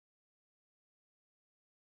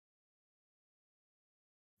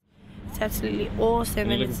absolutely awesome.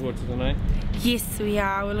 Are you looking forward to tonight? Yes, we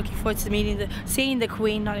are. We're looking forward to seeing the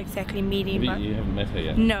Queen, not exactly meeting, but... You haven't met her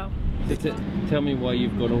yet? No. Tell me why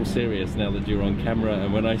you've gone all serious now that you're on camera,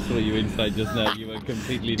 and when I saw you inside just now you were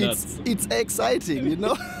completely nuts. It's exciting, you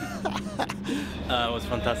know? It was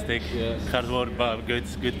fantastic. Yeah. Hard work, but good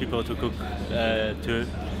people to cook too.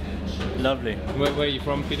 Lovely. Where are you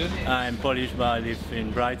from, Peter? I'm Polish, but I live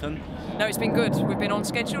in Brighton. No, it's been good. We've been on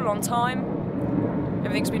schedule, on time.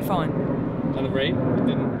 Everything's been fine. And the rain?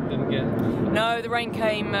 Didn't get? No, the rain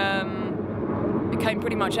came. It came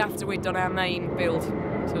pretty much after we'd done our main build,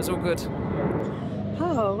 so it was all good.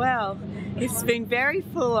 Oh well, it's been very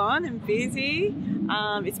full on and busy.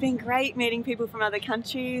 It's been great meeting people from other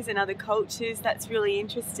countries and other cultures. That's really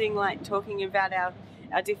interesting, like talking about our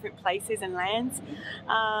different places and lands.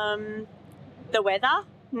 The weather?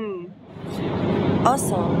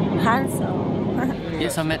 Awesome, handsome.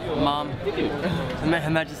 Yes, I met Mum. I met Her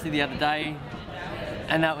Majesty the other day,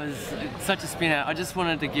 and that was such a spin-out. I just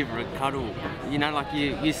wanted to give her a cuddle. You know, like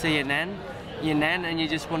you see your nan, and you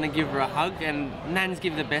just want to give her a hug, and nans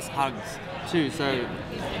give the best hugs too. So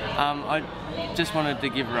I just wanted to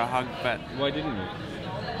give her a hug, but why didn't you?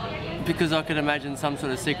 Because I could imagine some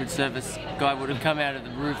sort of Secret Service guy would have come out of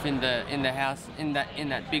the roof in the house in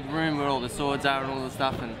that big room where all the swords are and all the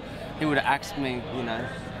stuff, and he would have axed me, you know.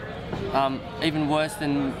 Even worse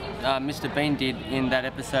than Mr. Bean did in that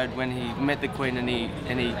episode when he met the Queen and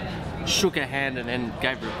he shook her hand and then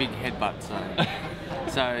gave her a big headbutt.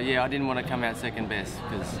 So yeah, I didn't want to come out second best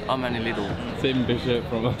because I'm only little. Tim Bishop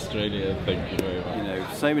from Australia, thank you very much. You know,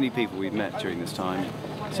 so many people we've met during this time,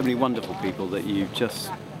 so many wonderful people that you just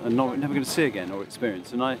are never going to see again or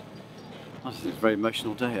experience. And I think it's a very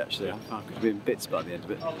emotional day actually. I could be in bits by the end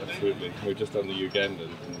of it. Absolutely. We're just on the Ugandan.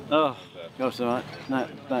 Oh gosh,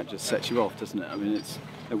 that just sets you off, doesn't it? I mean,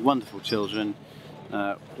 they're wonderful children.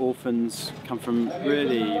 Orphans, come from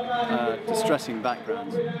really distressing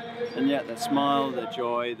backgrounds, and yet their smile, their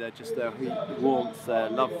joy, their warmth, their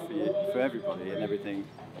love for everybody and everything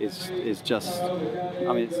is just,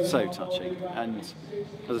 I mean, it's so touching. And as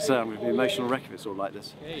I say, I'm going to be emotional wreck if it's all like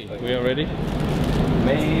this. Hey, we are ready?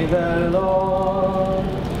 May the Lord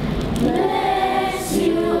bless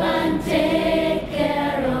you and take